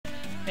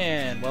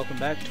And welcome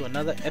back to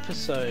another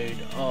episode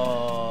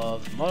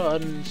of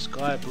Modern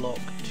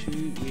Skyblock 2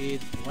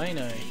 with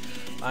Wayno.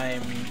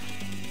 I'm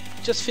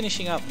just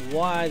finishing up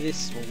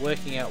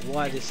working out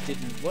why this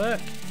didn't work,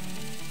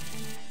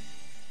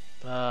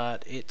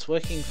 but it's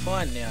working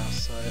fine now,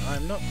 so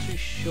I'm not too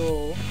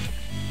sure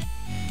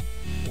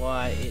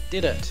why it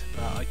did it,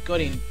 but I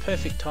got in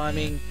perfect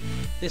timing.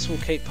 This will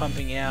keep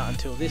pumping out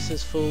until this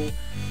is full.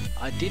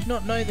 I did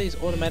not know these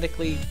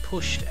automatically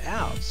pushed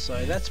out,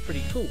 so that's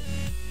pretty cool.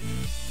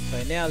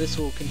 So now this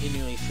will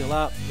continually fill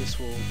up, this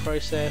will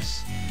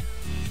process.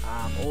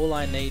 All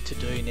I need to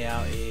do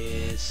now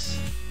is,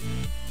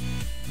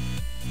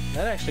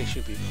 that actually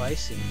should be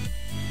placing,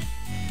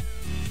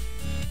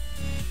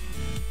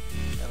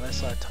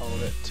 unless I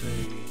told it to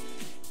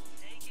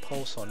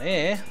pulse on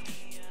air.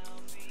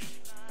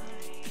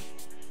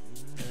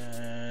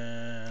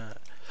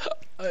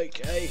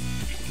 Okay,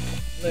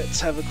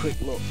 let's have a quick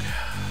look.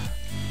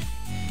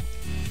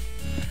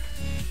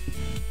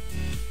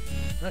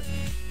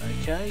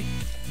 Okay,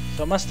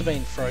 so it must have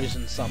been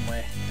frozen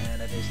somewhere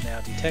and it is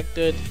now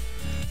detected.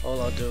 All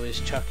I'll do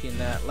is chuck in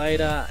that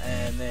later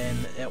and then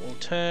it will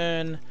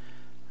turn.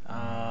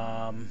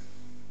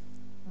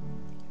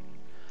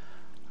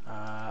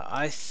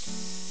 I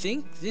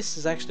think this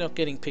is actually not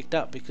getting picked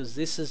up because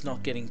this is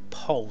not getting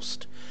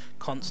pulsed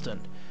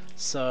constant,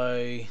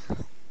 so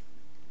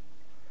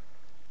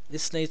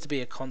this needs to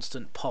be a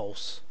constant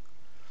pulse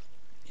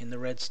in the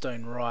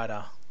redstone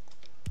rider.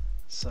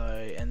 So,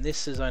 and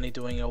this is only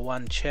doing a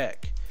one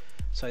check,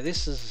 so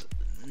this is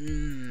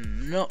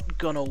not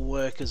gonna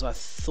work as I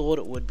thought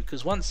it would,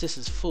 because once this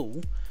is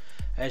full,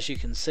 as you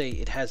can see,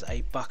 it has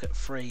a bucket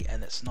free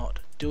and it's not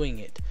doing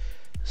it.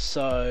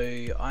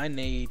 So I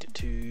need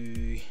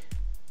to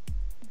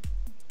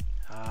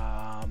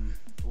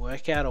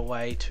work out a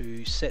way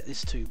to set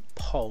this to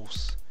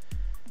pulse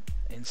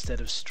instead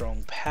of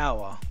strong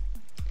power.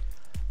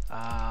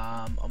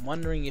 I'm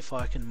wondering if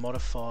I can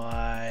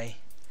modify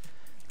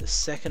the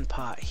second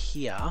part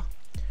here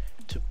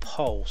to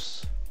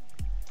pulse.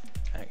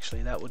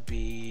 Actually, that would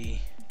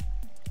be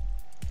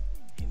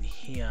in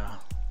here.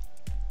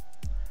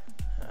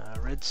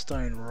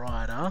 Redstone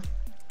rider.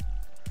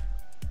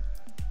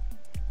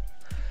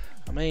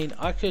 I mean,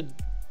 I could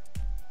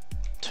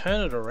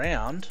turn it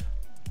around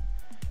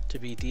to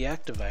be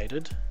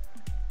deactivated,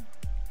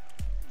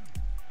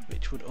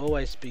 which would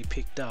always be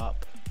picked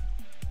up.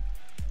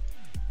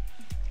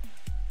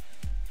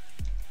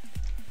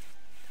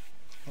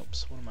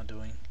 Oops, what am I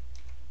doing?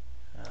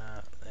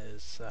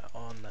 There's that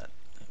on that.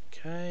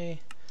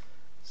 Okay,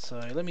 so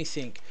let me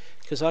think,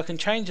 because I can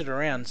change it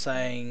around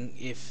saying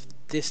if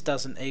this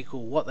doesn't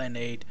equal what they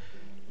need,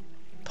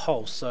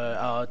 pulse, so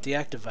I'll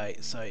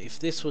deactivate. So if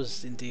this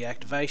was in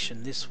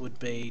deactivation, this would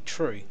be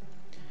true,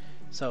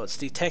 so it's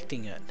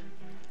detecting it.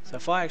 So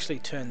if I actually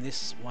turn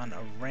this one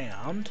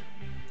around,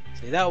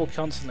 see, that will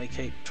constantly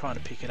keep trying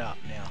to pick it up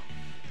now,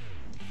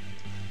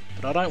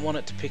 but I don't want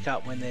it to pick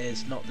up when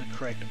there's not the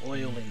correct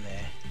oil in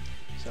there.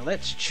 So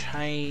let's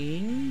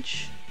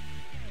change,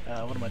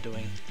 what am I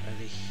doing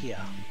over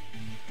here?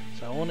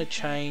 So I want to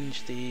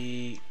change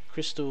the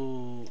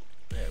crystal,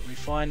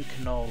 refined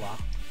canola,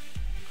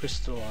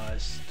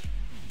 crystallized,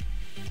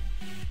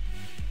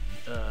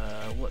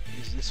 what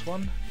is this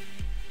one?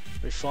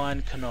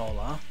 Refined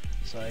canola,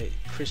 so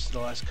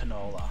crystallized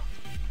canola.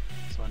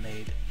 So I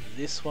need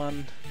this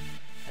one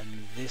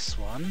and this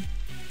one,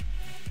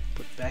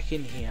 put back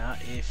in here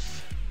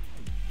if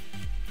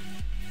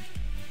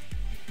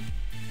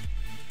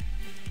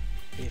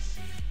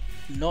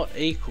not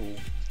equal,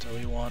 so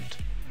we want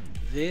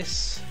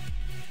this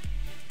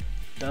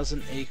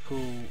doesn't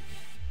equal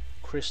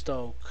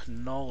crystal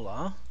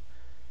canola,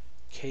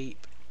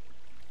 keep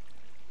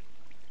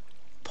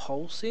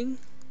pulsing.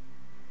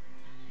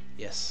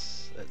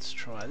 Yes, let's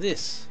try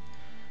this.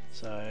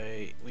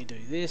 So we do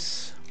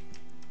this,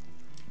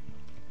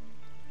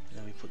 and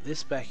then we put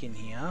this back in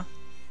here,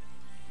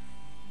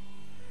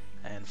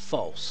 and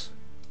false.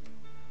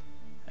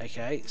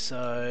 Okay,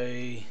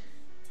 so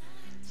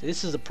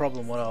this is the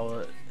problem.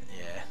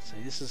 So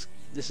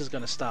this is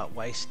going to start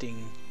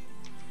wasting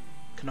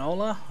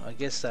canola. I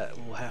guess that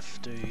will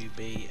have to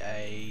be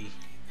a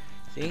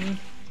thing.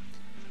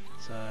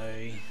 So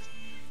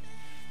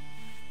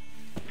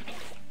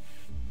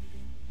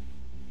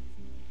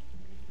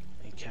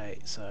okay,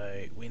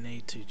 so we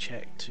need to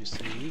check to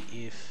see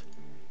if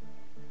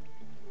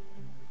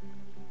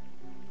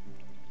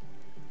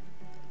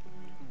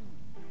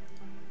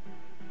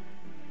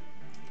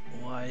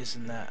why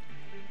isn't that,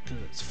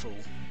 because it's full.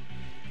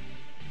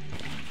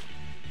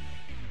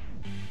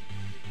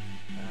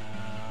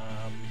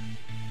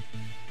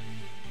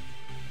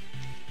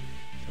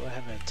 Do I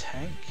have a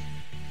tank?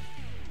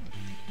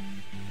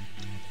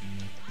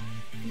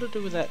 What do I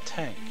do with that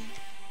tank?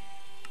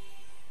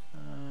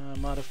 I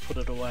might have put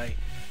it away.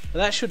 But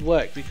that should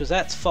work because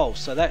that's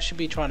false, so that should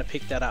be trying to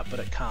pick that up, but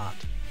it can't.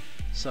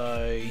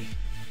 So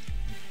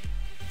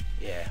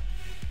yeah.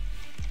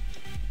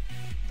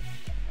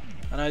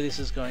 I know this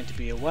is going to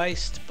be a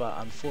waste, but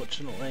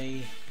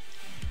unfortunately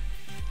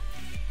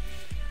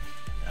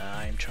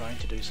I'm trying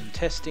to do some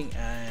testing,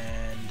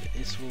 and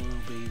this will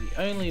be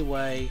the only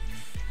way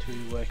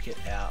to work it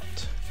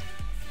out.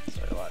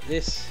 So like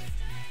this,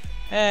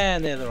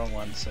 and they're the wrong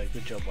ones, so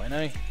good job,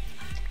 Wayno.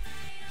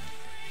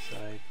 So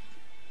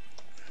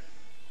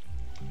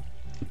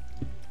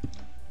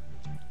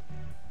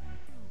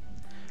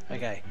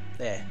okay,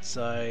 there,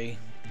 so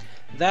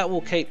that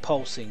will keep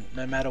pulsing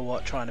no matter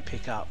what trying to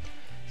pick up.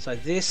 So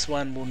this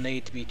one will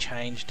need to be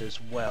changed as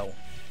well,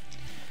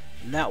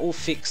 and that will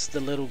fix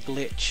the little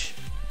glitch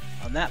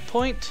on that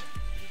point.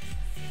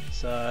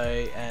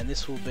 So, and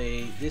this will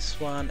be this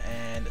one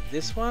and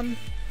this one,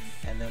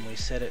 and then we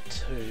set it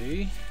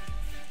to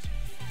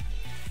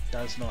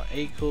does not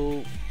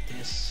equal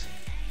this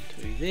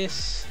to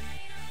this,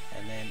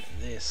 and then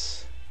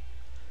this,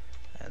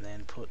 and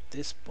then put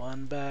this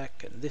one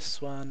back and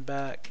this one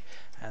back,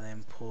 and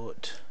then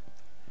put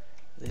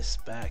this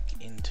back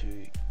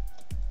into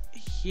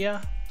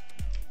here.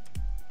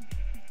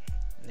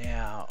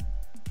 Now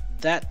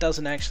that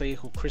doesn't actually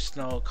equal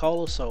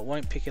Canola, so it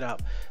won't pick it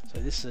up.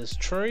 So this is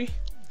true,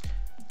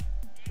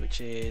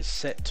 which is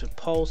set to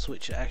pulse,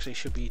 which actually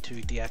should be to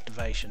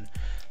deactivation.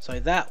 So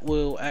that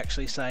will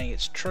actually saying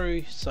it's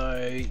true,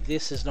 so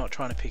this is not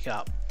trying to pick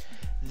up.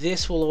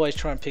 This will always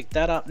try and pick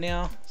that up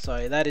now,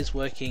 so that is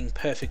working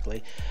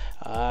perfectly.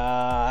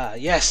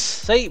 Yes,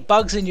 see,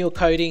 bugs in your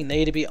coding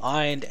need to be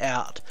ironed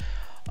out.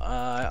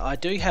 I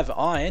do have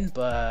iron,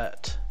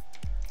 but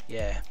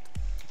yeah,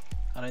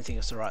 I don't think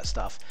it's the right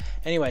stuff.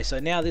 Anyway, so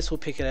now this will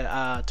pick it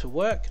to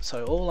work,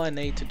 so all I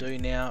need to do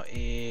now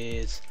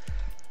is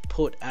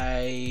put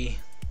a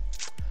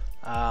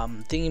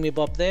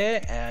thingy-me-bob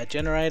there, a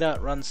generator,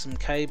 run some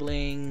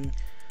cabling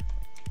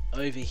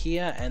over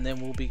here, and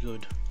then we'll be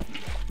good.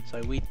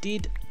 So we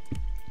did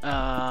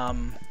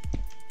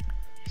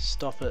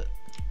stop at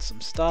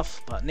some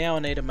stuff, but now I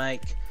need to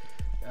make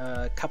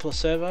a couple of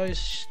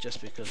servos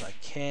just because I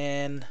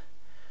can.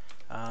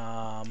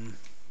 Now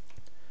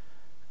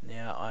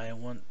I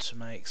want to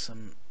make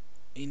some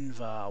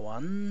Invar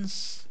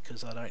ones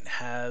because I don't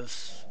have.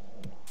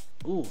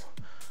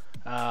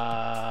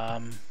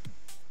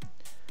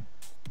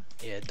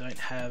 Yeah, don't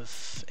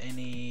have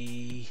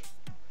any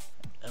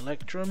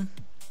Electrum.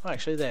 Oh,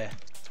 actually there,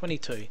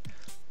 22.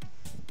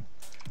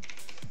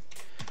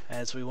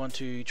 As we want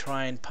to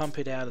try and pump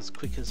it out as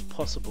quick as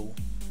possible.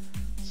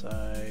 So,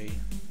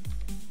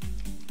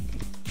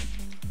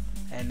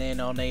 and then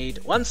I'll need,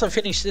 once I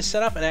finish this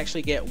setup and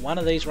actually get one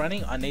of these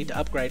running, I need to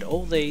upgrade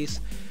all these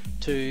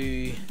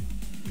to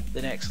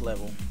the next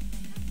level.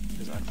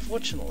 Because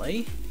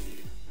unfortunately,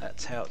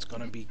 that's how it's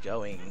going to be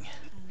going.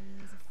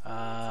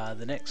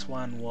 The next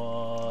one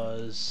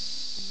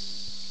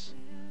was,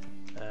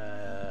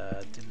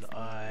 didn't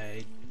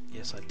I?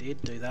 Yes, I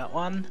did do that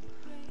one.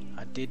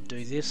 I did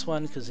do this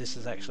one because this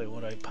is actually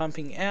auto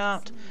pumping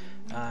out,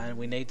 and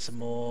we need some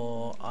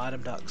more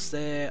item ducts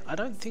there. I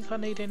don't think I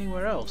need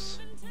anywhere else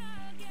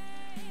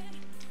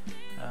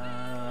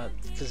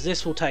because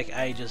this will take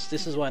ages.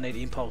 This is why I need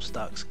impulse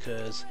ducts,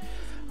 because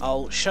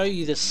I'll show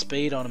you the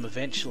speed on them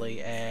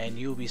eventually and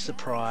you'll be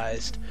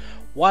surprised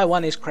why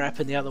one is crap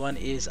and the other one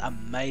is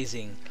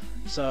amazing.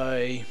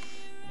 So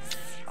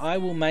I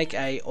will make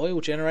a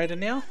oil generator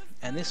now,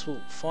 and this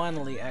will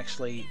finally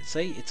actually,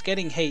 see, it's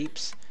getting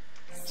heaps.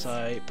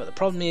 So, but the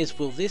problem is,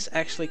 will this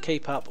actually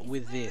keep up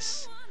with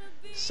this?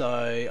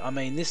 So, I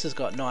mean, this has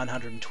got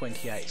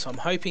 928, so I'm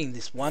hoping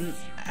this one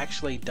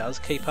actually does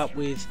keep up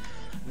with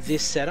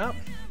this setup,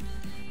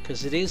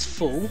 because it is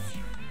full,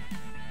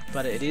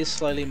 but it is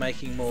slowly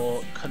making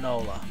more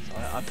canola. So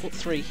I put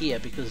 3 here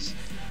because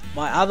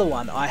my other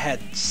one I had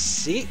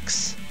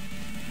 6,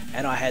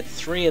 and I had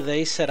 3 of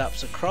these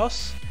setups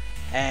across,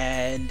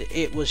 and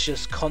it was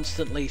just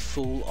constantly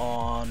full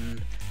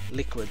on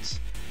liquids.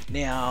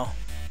 Now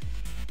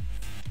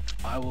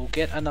I will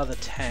get another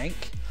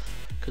tank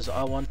because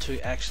I want to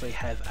actually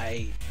have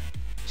a,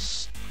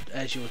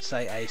 as you would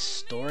say, a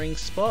storing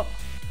spot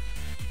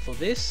for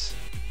this,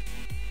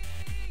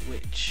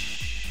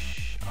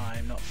 which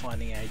I'm not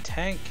finding a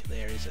tank.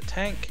 There is a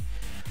tank.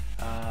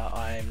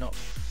 I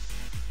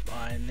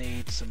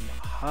need some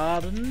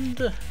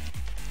hardened.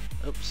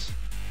 Oops.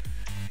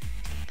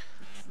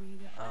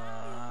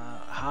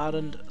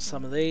 Hardened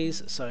some of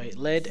these. So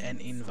lead and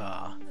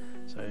Invar.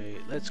 So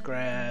let's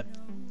grab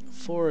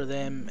 4 of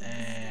them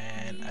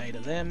and 8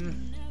 of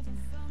them,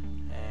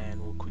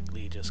 and we'll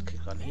quickly just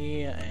click on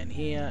here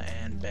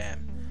and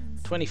bam,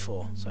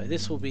 24. So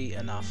this will be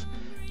enough.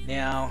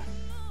 Now,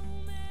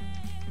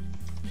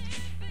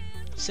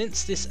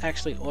 since this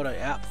actually auto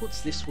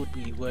outputs, this would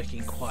be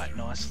working quite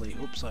nicely.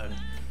 Oops, so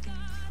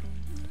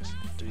just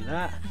do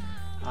that.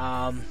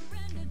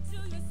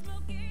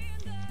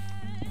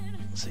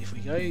 Let's see if we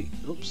go.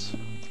 Oops.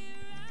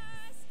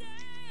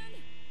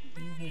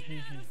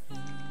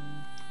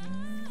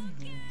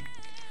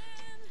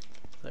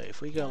 So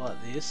if we go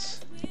like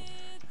this,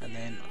 and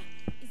then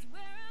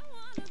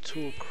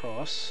 2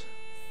 across,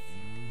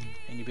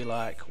 and you'd be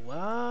like,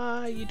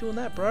 why are you doing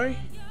that, bro?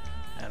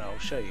 And I'll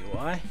show you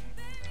why.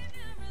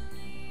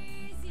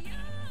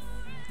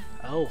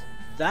 Oh,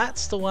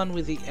 that's the one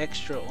with the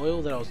extra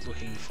oil that I was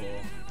looking for.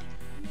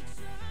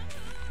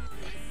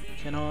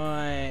 Can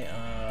I...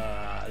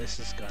 this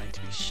is going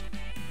to be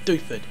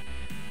stupid.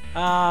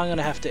 I'm going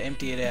to have to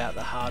empty it out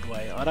the hard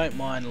way. I don't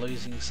mind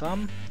losing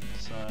some,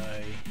 so...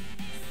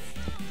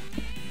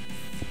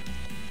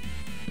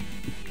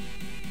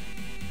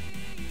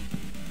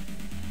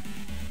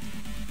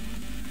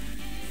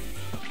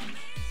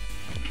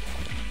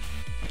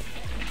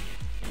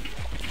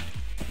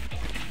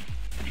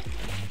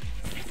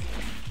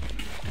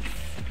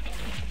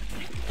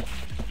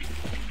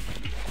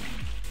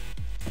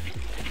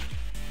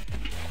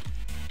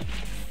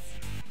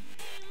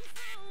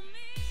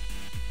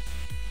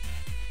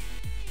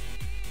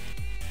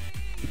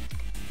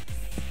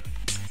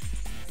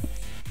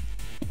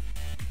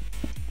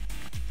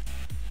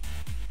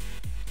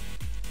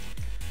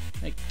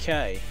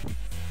 Okay,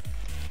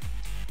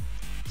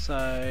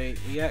 so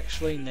we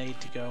actually need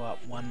to go up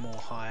one more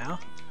higher.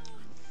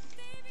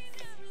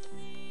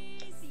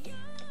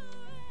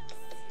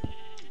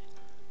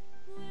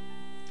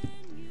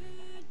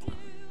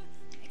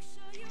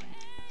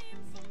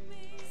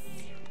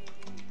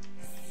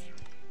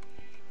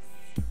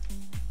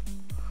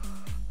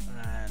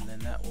 And then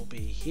that will be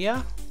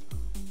here.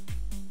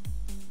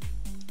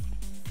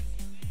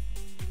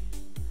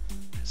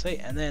 See,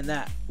 and then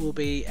that will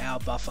be our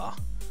buffer.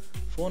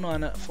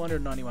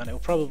 491, it will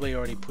probably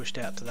already pushed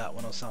out to that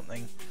one or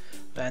something,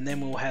 and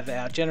then we'll have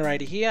our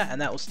generator here, and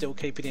that will still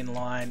keep it in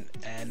line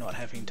and not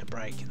having to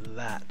break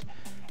that.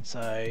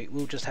 So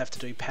we'll just have to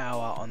do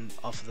power on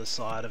off the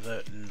side of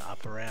it and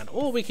up around,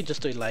 or we could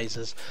just do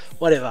lasers,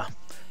 whatever.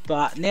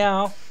 But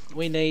now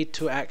we need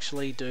to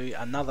actually do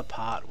another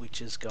part,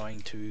 which is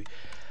going to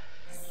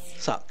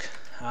suck.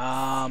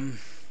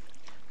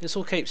 This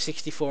will keep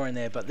 64 in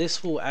there, but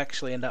this will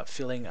actually end up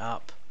filling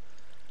up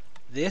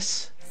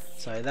this.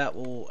 So that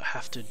will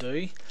have to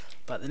do,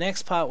 but the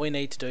next part we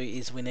need to do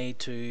is we need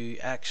to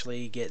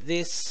actually get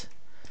this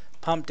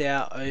pumped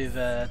out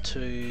over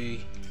to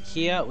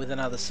here with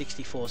another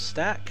 64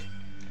 stack,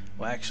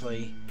 or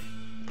actually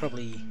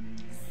probably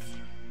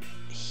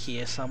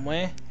here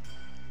somewhere,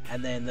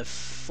 and then the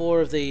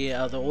four of the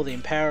all the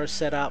empowerers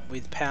set up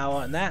with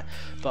power and that.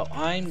 But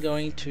I'm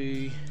going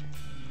to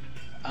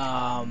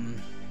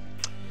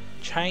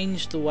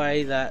change the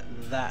way that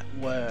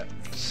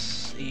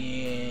works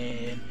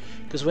in,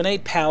 because we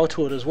need power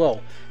to it as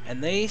well,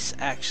 and this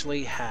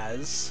actually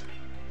has,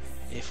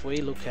 if we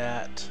look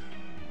at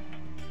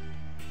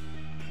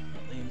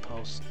not the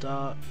impulse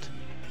duct,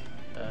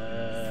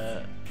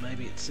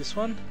 maybe it's this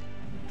one.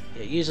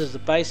 It uses the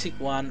basic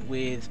one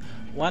with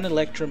one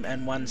electrum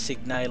and one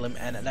signalum,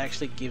 and it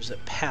actually gives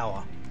it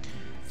power.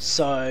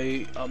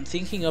 So I'm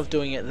thinking of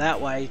doing it that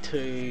way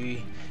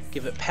to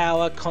give it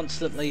power,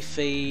 constantly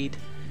feed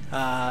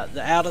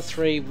the outer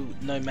three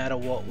no matter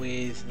what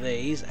with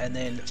these, and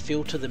then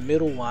filter the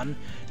middle one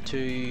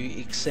to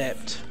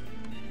accept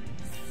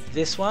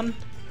this one.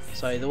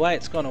 So the way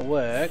it's going to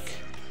work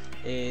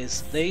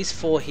is these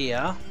four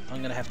here, I'm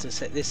going to have to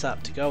set this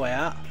up to go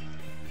out,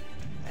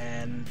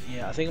 and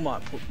yeah, I think I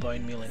might put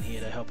bone meal in here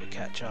to help it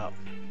catch up.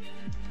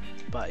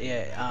 But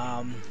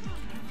yeah,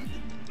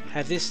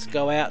 have this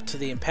go out to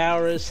the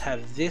empowerers,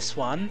 have this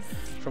one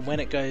from when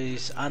it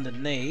goes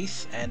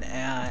underneath and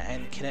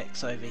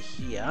connects over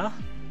here,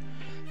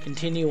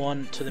 continue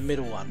on to the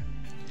middle one.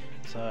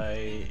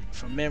 So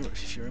from memory,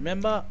 if you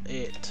remember,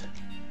 it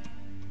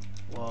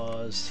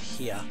was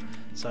here.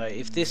 So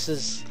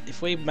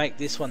if we make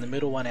this one the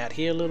middle one out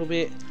here a little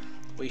bit,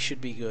 we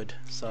should be good.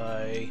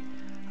 So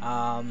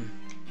and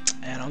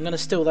I'm going to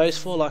steal those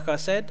four like I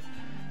said,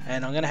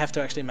 and I'm going to have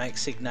to actually make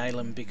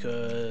signalum,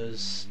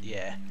 because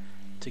yeah,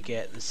 to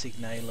get the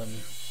signalum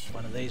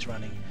one of these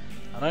running,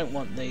 I don't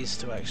want these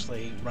to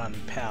actually run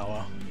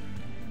power.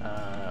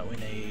 We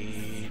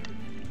need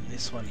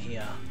this one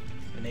here.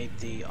 We need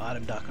the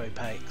item duct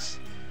opaques.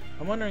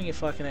 I'm wondering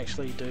if I can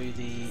actually do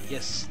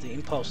the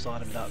impulse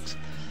item ducts.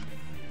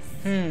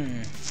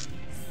 I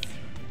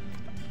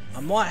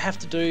might have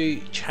to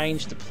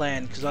change the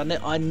plan, because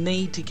I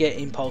need to get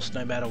impulse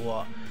no matter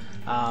what.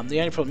 The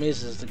only problem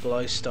is the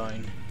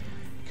glowstone,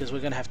 because we're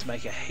going to have to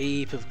make a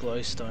heap of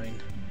glowstone,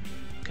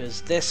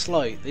 because they're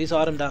slow. These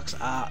item ducts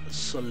are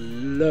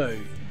slow.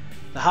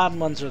 The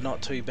hardened ones are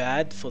not too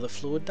bad for the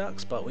fluid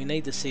ducts, but we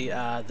need to see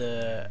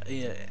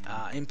the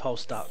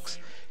impulse ducts,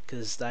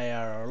 because they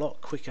are a lot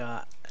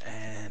quicker,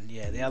 and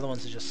yeah, the other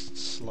ones are just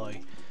slow.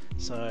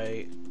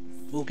 So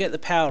we'll get the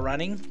power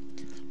running.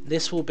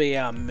 This will be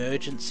our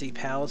emergency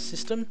power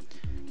system,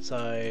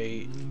 so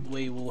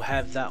we will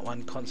have that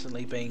one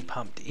constantly being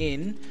pumped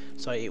in,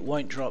 so it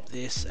won't drop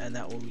this, and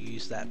that will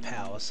use that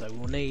power. So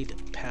we'll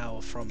need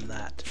power from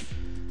that.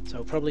 So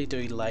we'll probably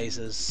do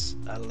lasers,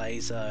 a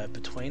laser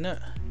between it.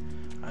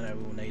 I know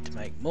we'll need to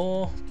make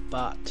more,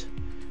 but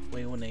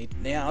we will need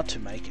now to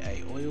make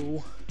a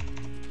oil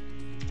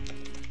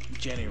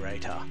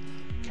generator.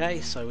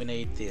 Okay, so we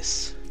need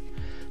this.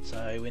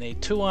 So we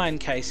need 2 iron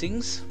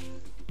casings,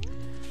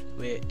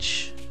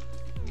 which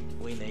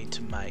we need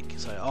to make.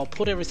 So I'll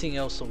put everything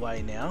else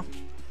away now.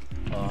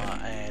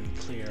 and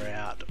clear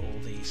out all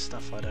the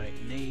stuff I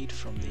don't need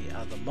from the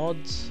other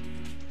mods,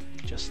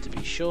 just to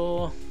be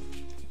sure.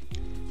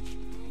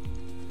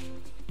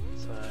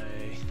 So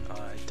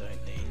I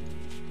don't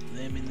need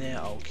them in there.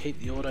 I'll keep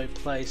the auto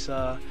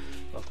placer,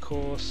 of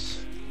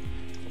course.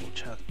 We'll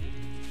chuck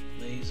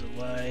these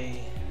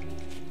away.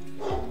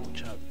 We'll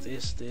chuck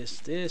this.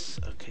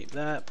 I'll keep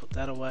that, put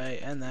that away,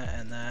 and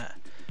that.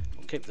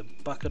 We'll keep the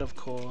bucket, of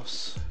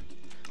course.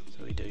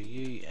 So we do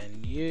you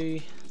and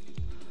you.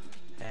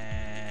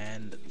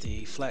 And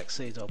the flax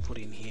seeds I'll put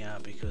in here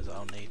because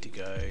I'll need to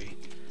go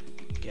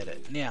get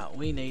it. Now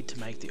we need to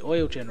make the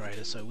oil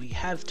generator, so we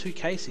have 2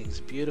 casings.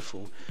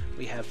 Beautiful.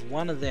 We have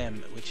one of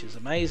them, which is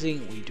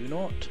amazing. We do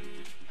not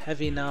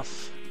have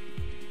enough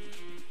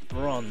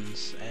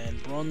bronze,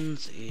 and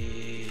bronze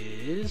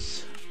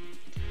is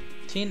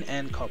tin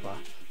and copper,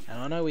 and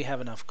I know we have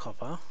enough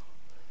copper.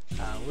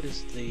 What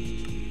is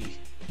the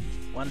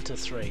 1 to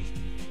 3?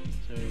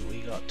 So we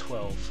got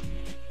 12.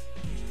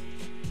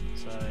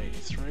 So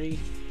 3,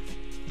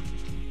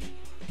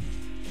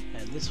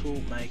 and this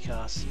will make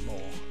us more.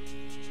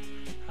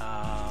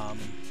 Now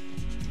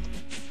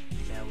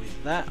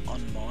with that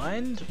in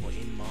mind,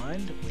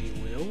 we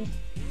will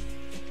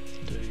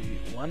do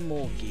one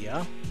more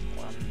gear.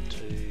 1,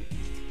 2.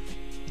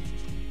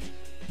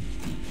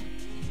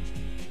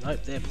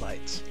 Nope, they're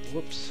plates.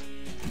 Whoops.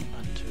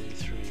 1, 2,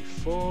 3,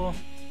 4.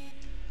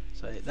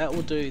 So that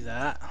will do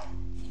that.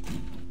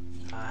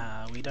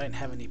 We don't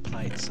have any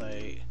plates, so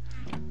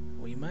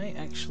we may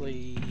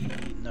actually...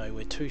 no,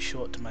 we're too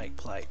short to make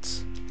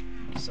plates.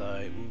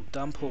 So we'll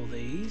dump all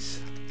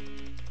these.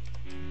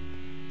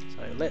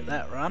 So let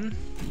that run.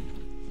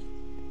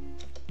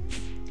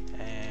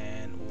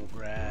 And we'll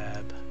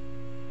grab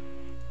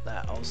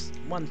that. I was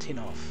 1 tin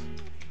off.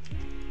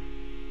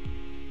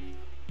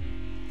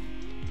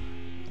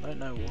 I don't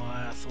know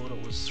why I thought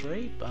it was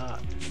 3,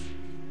 but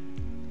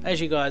as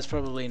you guys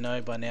probably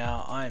know by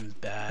now, I'm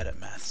bad at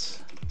maths.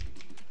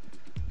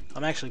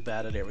 I'm actually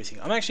bad at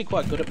everything. I'm actually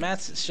quite good at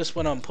maths, it's just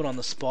when I'm put on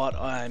the spot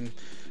I'm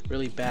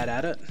really bad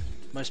at it.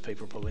 Most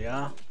people probably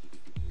are.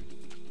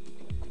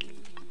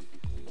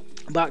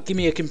 But give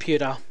me a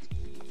computer,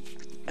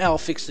 I'll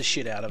fix the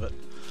shit out of it.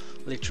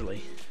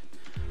 Literally.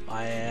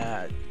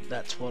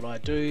 That's what I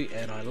do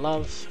and I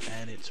love,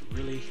 and it's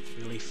really,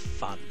 really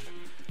fun.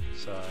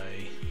 So...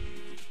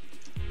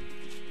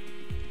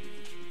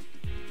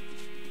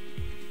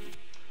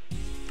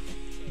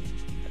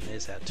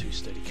 there's our 2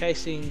 sturdy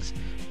casings.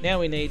 Now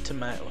we need to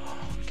make... oh,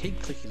 I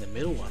keep clicking the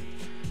middle one.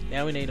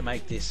 Now we need to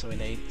make this, so we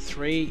need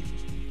 3,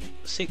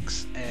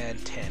 6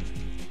 and 10.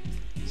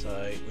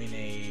 So we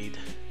need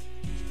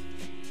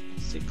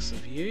 6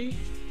 of you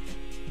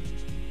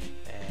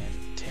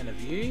and 10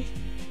 of you,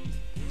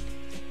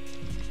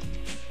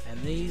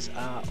 and these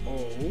are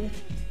all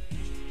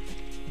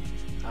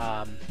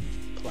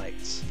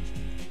plates.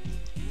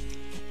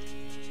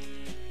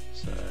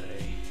 So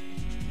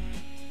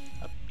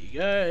up you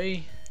go.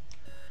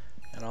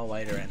 And I'll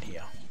wait around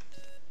here.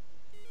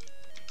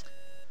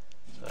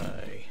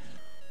 So,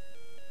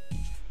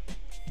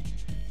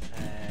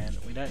 and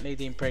we don't need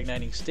the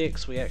impregnating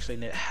sticks, we actually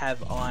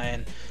have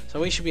iron, so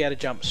we should be able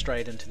to jump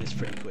straight into this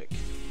pretty quick.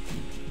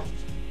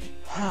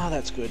 Ah,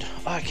 that's good.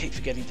 I keep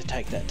forgetting to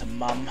take that to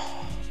Mum.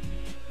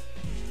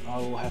 I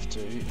will have to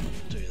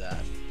do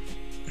that.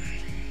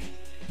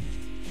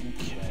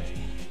 Okay.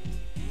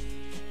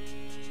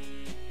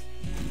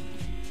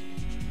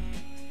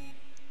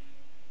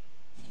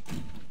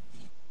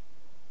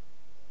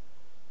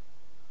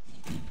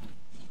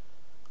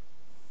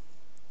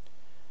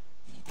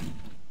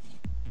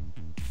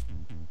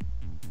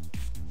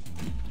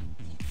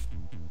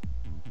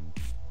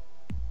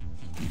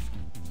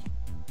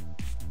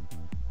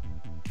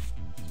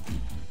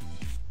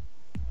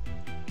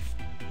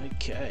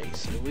 Okay,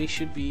 so we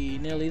should be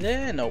nearly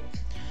there. Nope.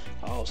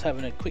 I was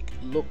having a quick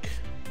look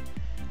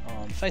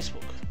on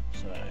Facebook,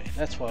 so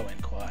that's why I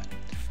went quiet,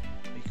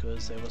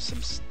 because there was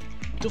some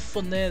stuff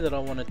on there that I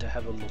wanted to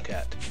have a look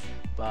at,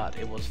 but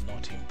it was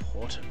not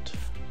important,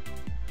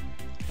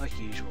 like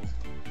usual.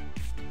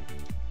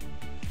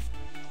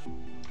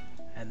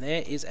 And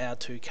there is our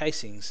 2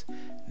 casings.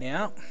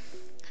 Now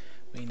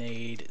we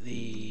need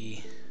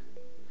the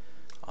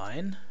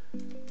iron,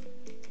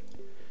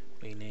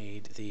 we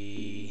need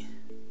the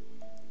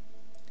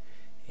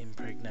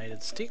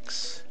impregnated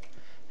sticks,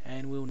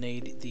 and we'll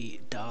need the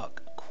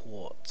dark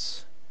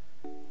quartz,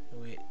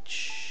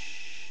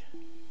 which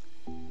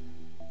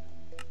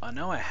I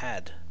know I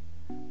had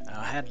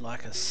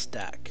like a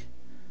stack.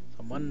 So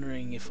I'm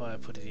wondering if I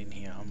put it in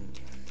here.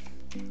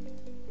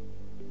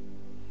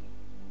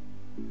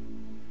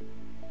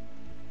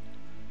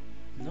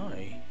 No,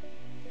 I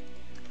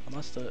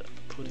must have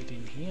put it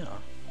in here.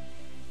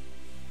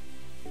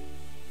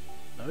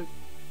 Nope.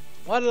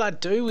 What did I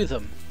do with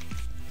them?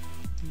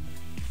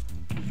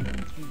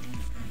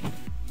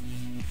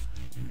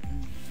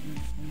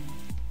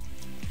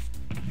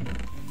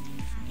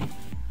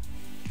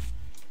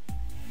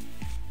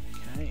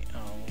 Okay,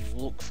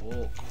 I'll look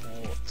for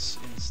quartz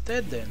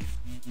instead then.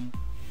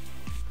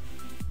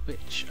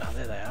 Which, oh,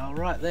 there they are,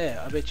 right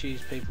there. I bet you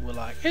people were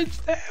like, it's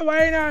there,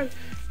 Wayno,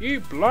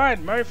 you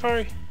blind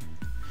mofo.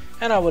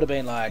 And I would have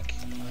been like,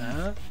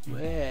 huh?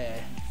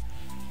 Where?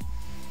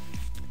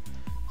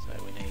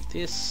 So we need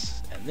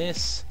this, and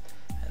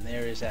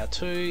there is our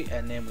 2,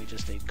 and then we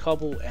just need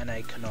cobble and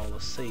a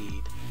canola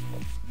seed.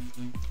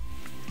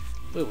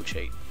 We will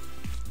cheat.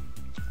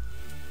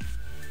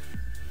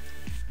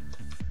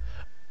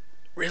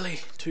 Really?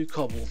 2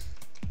 cobble?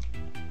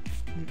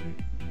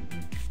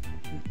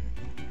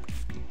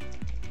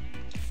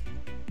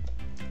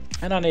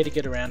 And I need to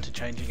get around to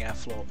changing our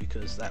floor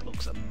because that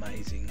looks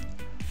amazing.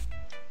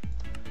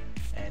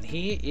 And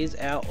here is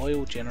our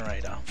oil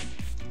generator.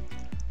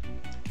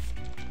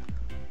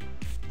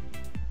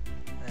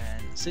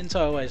 And since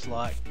I always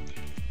like...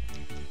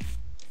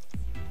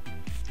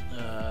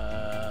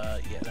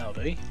 yeah, that'll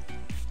do.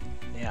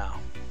 Now,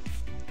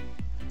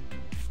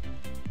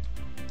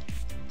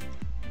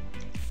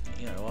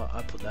 you know what,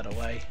 I put that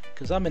away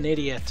because I'm an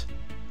idiot.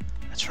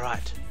 That's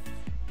right.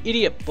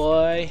 Idiot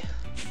boy.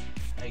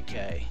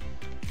 Okay.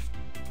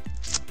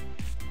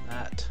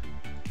 That.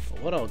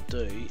 But what I'll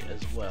do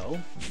as well,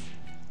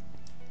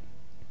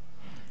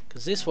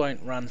 because this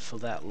won't run for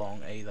that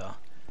long either.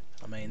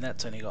 I mean,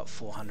 that's only got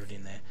 400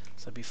 in there.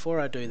 So before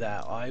I do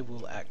that, I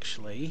will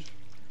actually,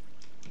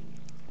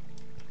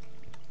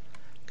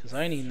 because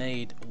I only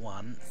need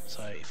 1.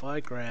 So if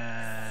I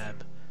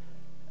grab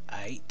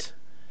 8.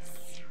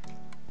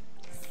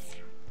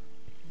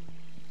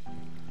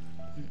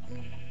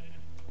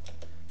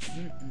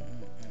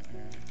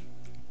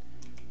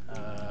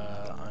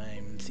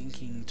 I'm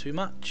thinking too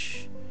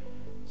much,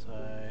 so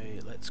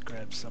let's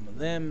grab some of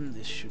them.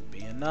 This should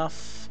be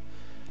enough,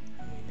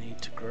 and we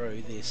need to grow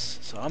this.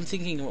 So I'm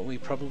thinking what we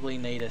probably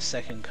need a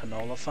second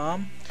canola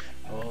farm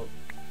or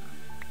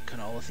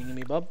canola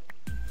thingamy-bob.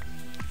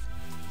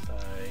 So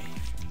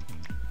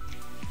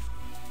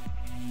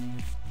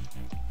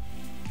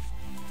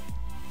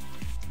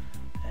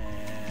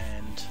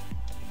and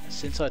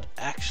since I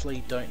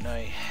actually don't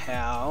know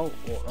how,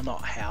 or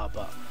not how,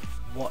 but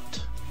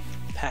what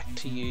pack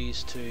to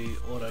use to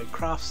auto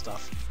craft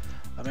stuff.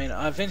 I mean,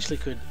 I eventually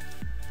could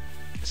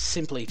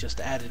simply just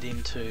add it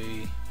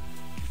into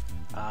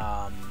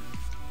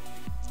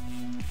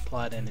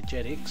applied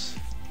energetics.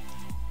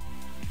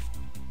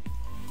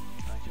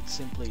 I could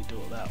simply do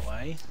it that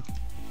way,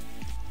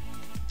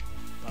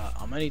 but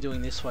I'm only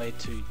doing this way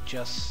to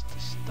just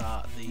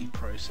start the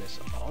process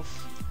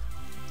off.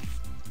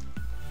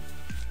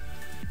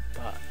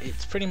 But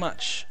it's pretty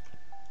much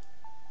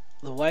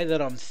the way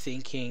that I'm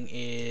thinking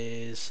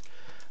is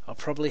I'll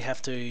probably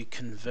have to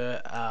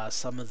convert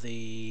some of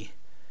the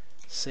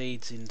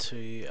seeds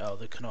into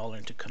the canola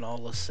into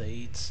canola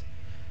seeds,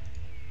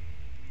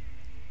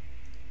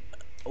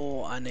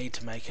 or I need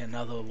to make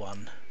another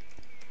one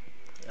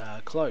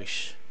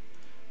cloche.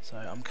 So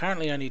I'm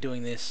currently only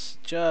doing this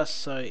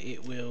just so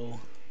it will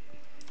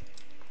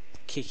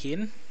kick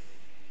in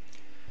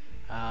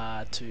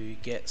to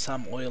get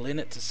some oil in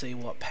it to see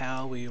what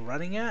power we're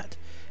running at,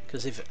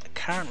 because if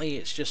currently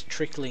it's just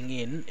trickling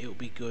in, it will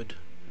be good.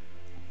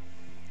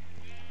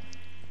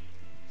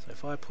 So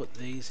if I put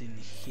these in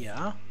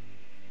here,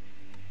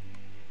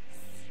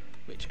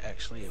 which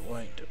actually it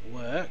won't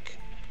work,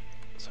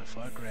 so if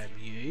I grab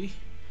you,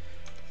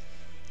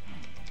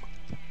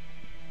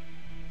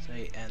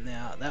 see, and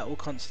now that will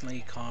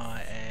constantly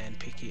try and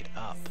pick it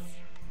up.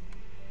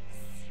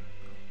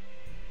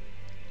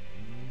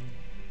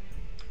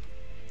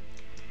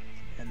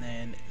 And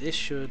then this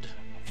should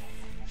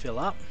fill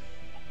up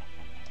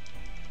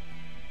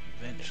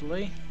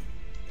eventually.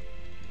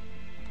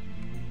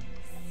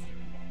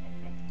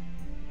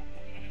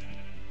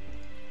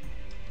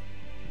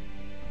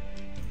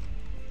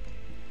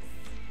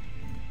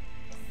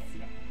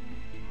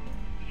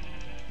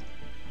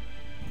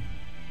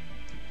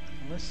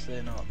 Unless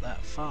they're not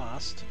that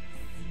fast.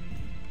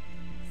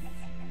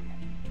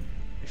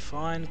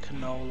 Refined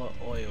canola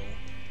oil.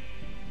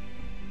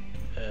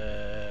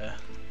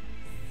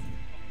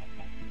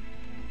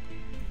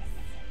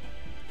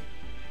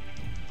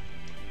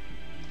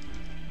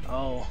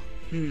 Oh,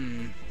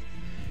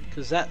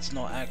 because that's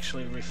not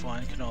actually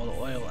refined canola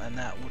oil, and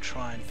that will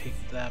try and pick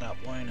that up,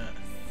 won't it?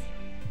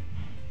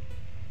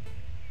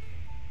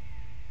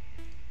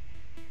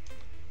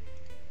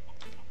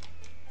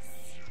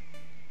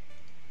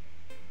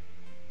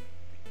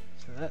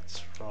 So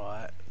that's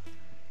right.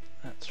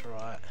 That's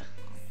right.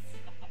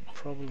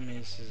 Problem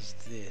is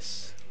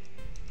this.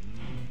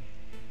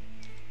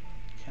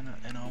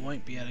 And I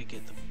won't be able to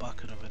get the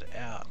bucket of it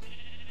out.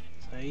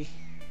 See?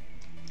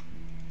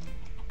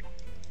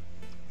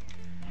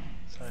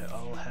 So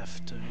I'll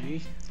have to...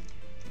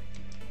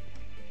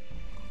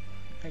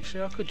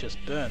 Actually, I could just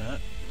burn it,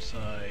 so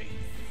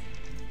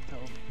that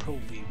will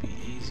probably be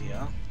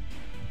easier.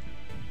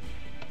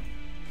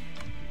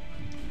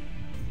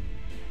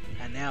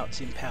 And now it's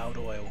in powdered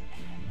oil.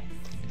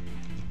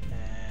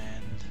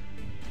 And...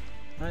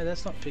 no,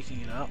 that's not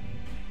picking it up.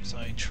 So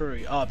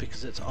true. Oh,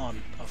 because it's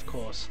on, of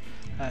course.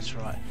 That's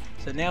right.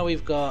 So now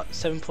we've got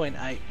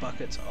 7.8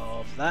 buckets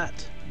of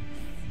that.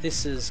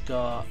 This has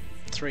got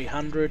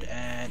 300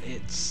 and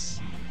it's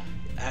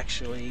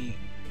actually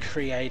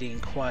creating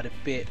quite a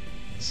bit,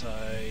 so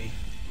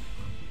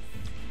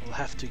we'll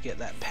have to get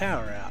that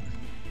power out.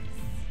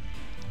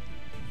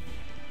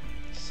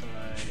 So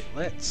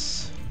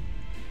let's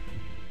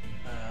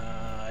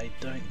I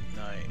don't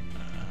know,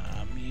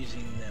 I'm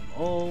using them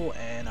all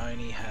and I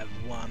only have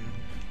one.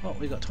 Oh,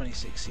 we got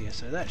 26 here,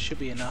 so that should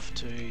be enough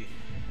to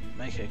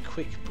make a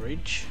quick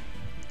bridge.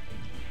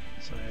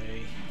 So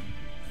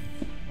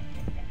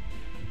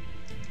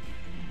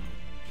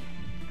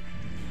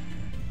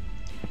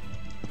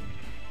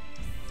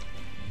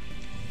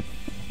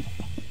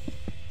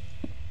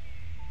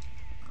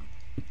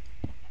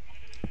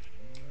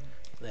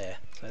there.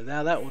 So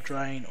now that will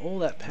drain all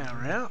that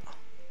power out.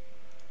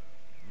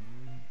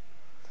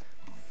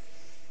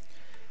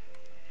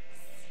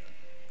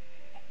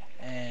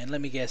 And let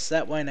me guess,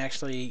 that won't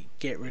actually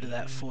get rid of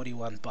that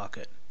 41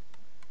 bucket.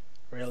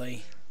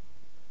 Really?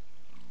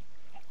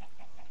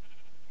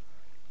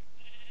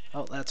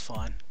 Oh, that's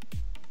fine.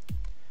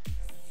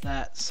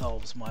 That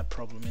solves my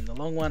problem in the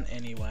long run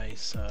anyway,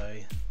 so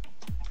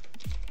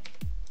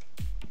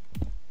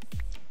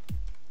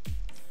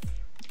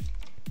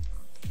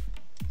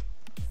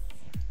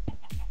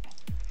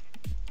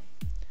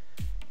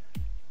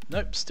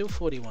nope, still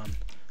 41.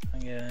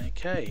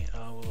 Okay,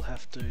 I will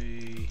have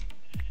to,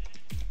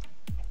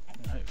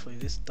 hopefully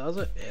this does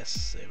it.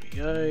 Yes, there we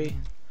go.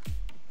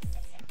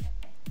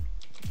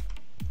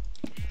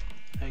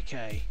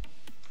 Okay,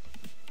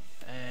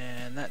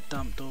 and that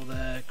dumped all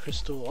the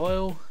crystal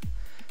oil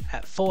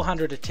at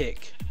 400 a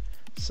tick.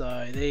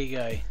 So there you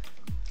go.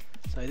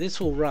 So this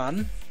will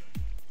run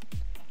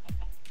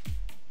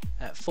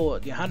at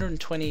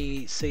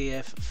 120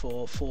 CF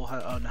for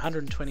 400,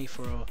 120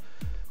 for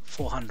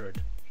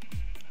 400.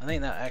 I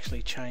think that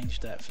actually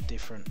changed that for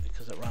different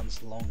because it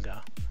runs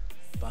longer,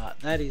 but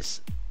that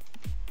is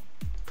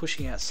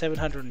pushing out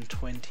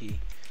 720.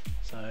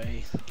 So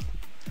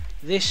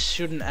this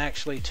shouldn't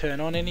actually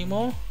turn on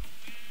anymore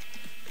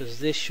because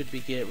this should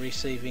be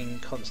receiving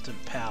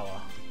constant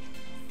power.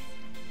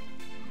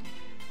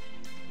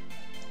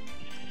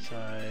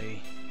 So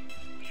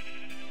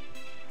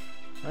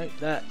nope,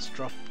 that's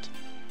dropped.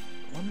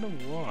 I wonder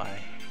why.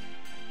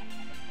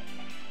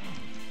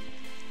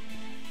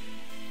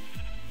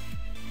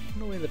 I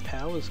wonder where the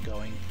power's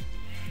going.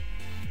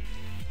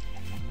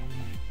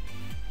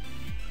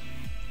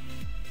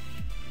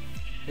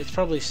 It's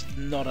probably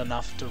not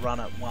enough to run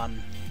it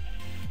one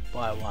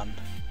by one.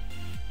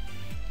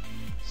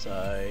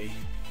 So,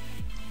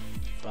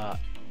 but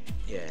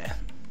yeah,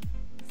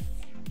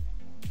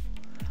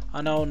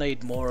 I know I'll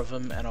need more of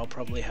them and I'll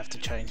probably have to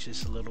change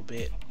this a little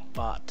bit,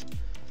 but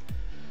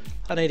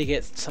I need to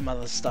get some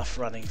other stuff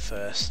running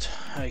first.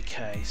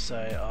 Okay, so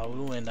I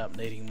will end up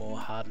needing more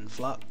hardened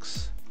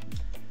flux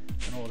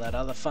and all that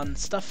other fun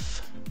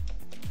stuff.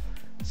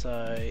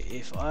 So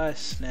if I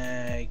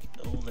snag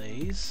all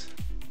these,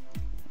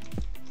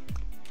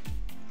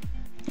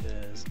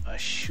 because I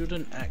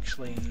shouldn't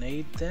actually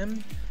need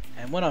them,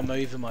 and when I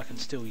move them I can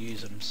still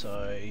use them,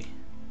 so,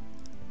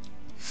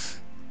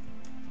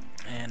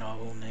 and I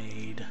will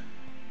need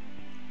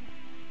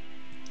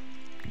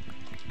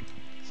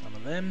some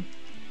of them.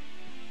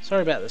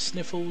 Sorry about the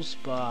sniffles,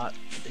 but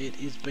it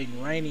has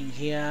been raining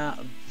here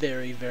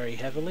very, very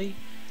heavily.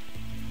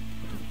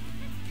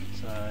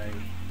 So,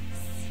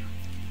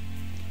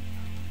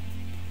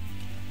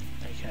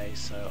 okay,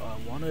 so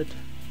I wanted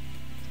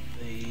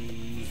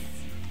the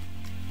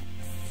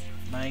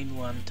main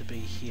one to be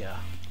here.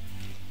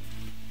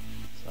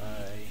 So,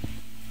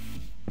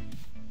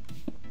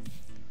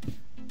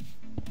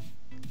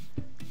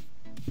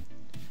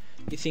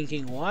 you're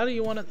thinking, why do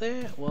you want it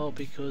there? Well,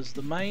 because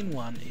the main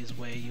one is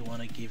where you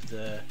want to give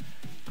the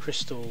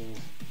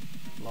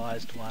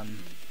crystallized one.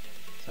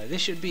 So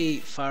this should be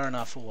far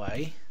enough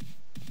away.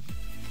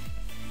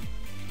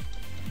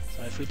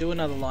 So if we do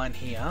another line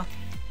here,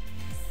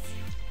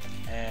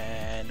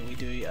 and we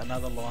do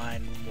another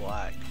line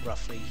like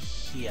roughly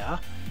here,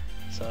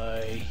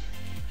 so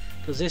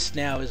because this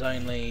now is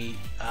only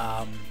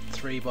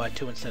 3 by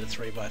 2 instead of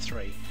 3 by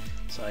 3.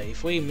 So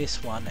if we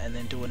miss one and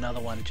then do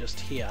another one just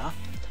here,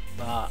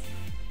 but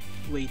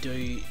we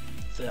do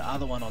the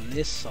other one on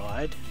this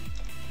side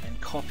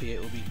and copy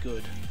it, will be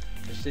good,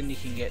 because then you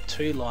can get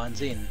 2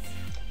 lines in.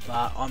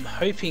 But I'm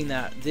hoping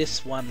that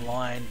this one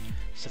line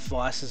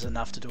suffices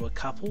enough to do a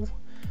couple,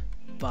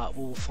 but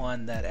we'll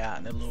find that out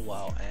in a little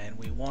while. And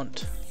we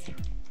want,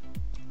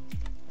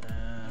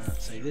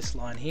 see, this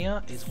line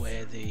here is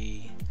where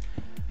the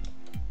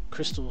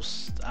crystal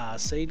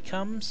seed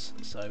comes,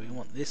 so we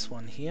want this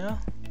one here,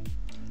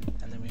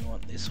 and then we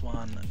want this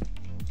one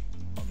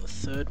on the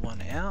third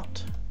one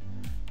out,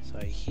 so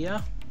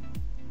here.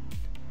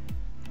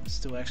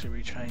 Still actually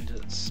retained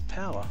its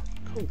power,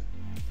 cool.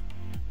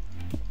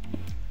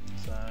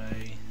 So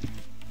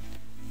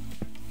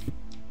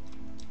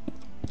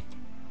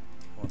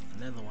want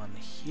another one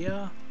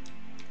here,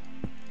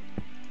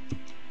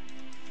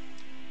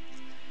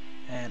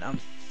 and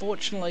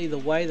unfortunately the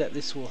way that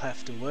this will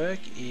have to work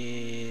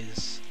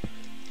is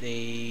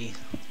the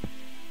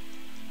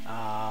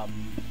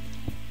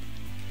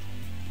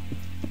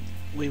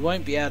we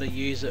won't be able to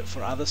use it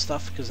for other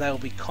stuff because they will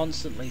be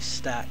constantly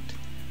stacked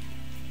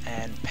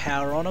and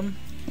power on them,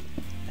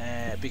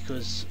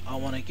 because I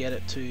want to get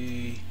it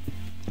to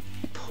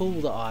pull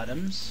the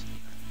items.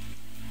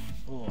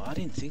 Oh, I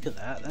didn't think of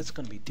that. That's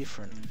going to be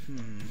different.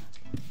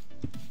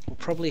 We'll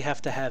probably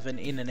have to have an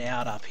in and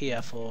out up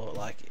here for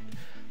like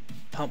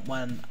pump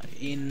one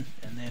in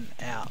and then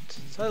out.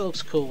 So it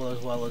looks cool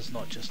as well as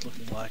not just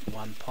looking like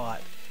one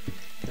pipe.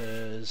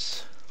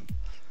 Because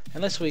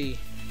unless we...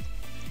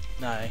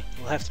 No,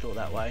 we'll have to do it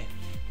that way.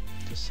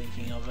 Just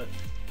thinking of it.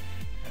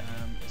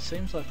 It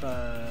seems like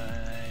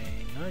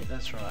no,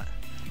 that's right.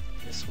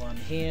 This one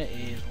here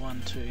is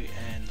 1, 2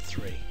 and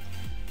 3.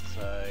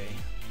 So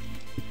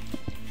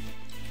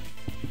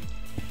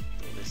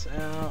pull this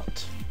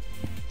out.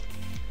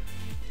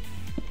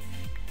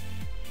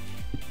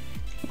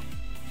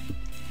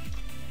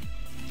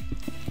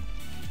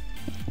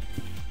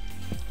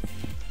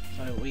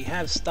 So we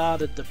have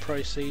started the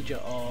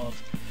procedure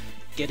of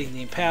getting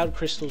the empowered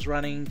crystals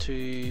running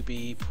to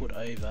be put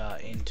over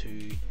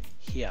into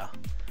here.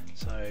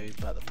 So,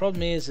 but the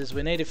problem is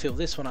we need to fill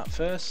this one up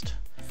first.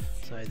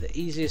 So the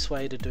easiest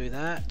way to do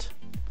that,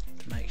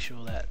 to make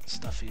sure that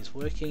stuff is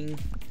working,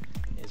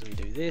 is we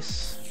do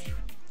this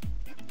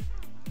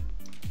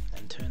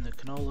and turn the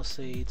canola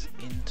seeds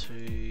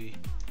into,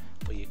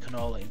 or your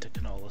canola into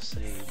canola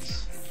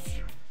seeds.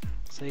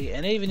 See,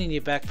 and even in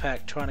your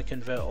backpack trying to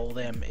convert all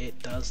them, it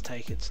does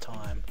take its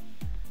time.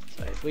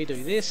 So if we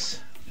do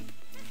this,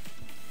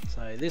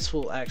 so this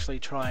will actually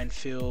try and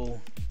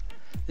fill.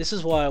 This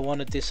is why I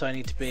wanted this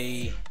only to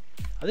be,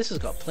 oh, this has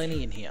got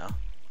plenty in here.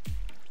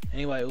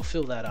 Anyway, we'll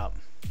fill that up.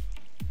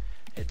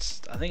 I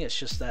think it's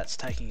just that's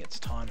taking its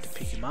time to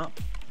pick him up.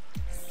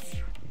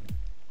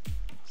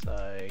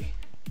 So,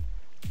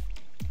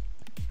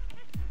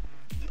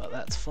 but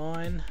that's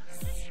fine.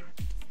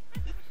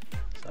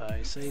 So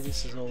see,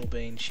 this is all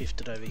being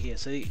shifted over here.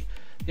 So the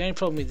only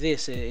problem with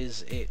this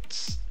is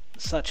it's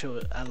such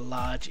a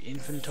large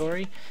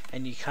inventory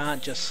and you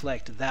can't just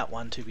select that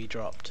one to be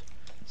dropped.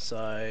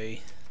 So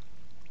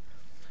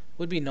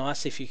would be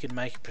nice if you could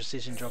make a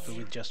precision dropper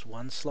with just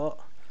one slot.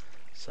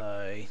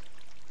 So,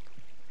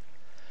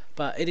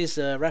 but it is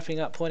a wrapping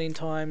up point in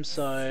time,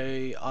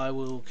 so I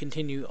will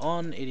continue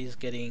on. It is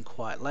getting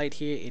quite late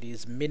here. It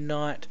is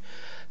midnight,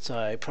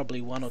 so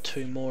probably 1 or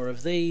 2 more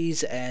of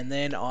these and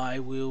then I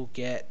will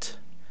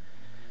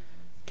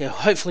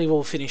hopefully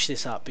we'll finish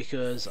this up,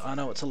 because I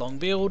know it's a long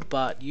build,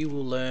 but you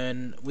will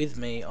learn with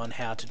me on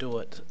how to do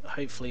it.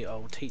 Hopefully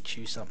I'll teach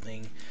you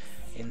something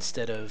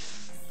instead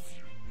of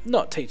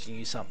not teaching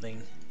you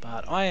something,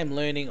 but I am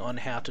learning on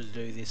how to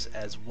do this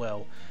as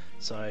well.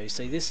 So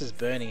see, this is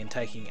burning and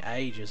taking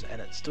ages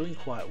and it's doing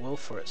quite well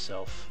for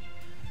itself.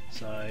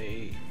 So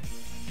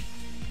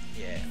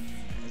yeah,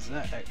 is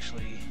that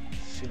actually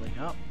filling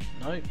up?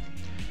 Nope.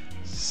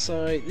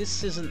 So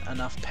this isn't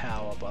enough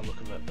power by the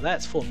look of it, but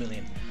that's 4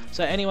 million.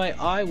 So anyway,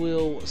 I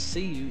will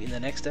see you in the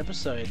next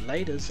episode.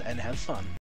 Laters and have fun.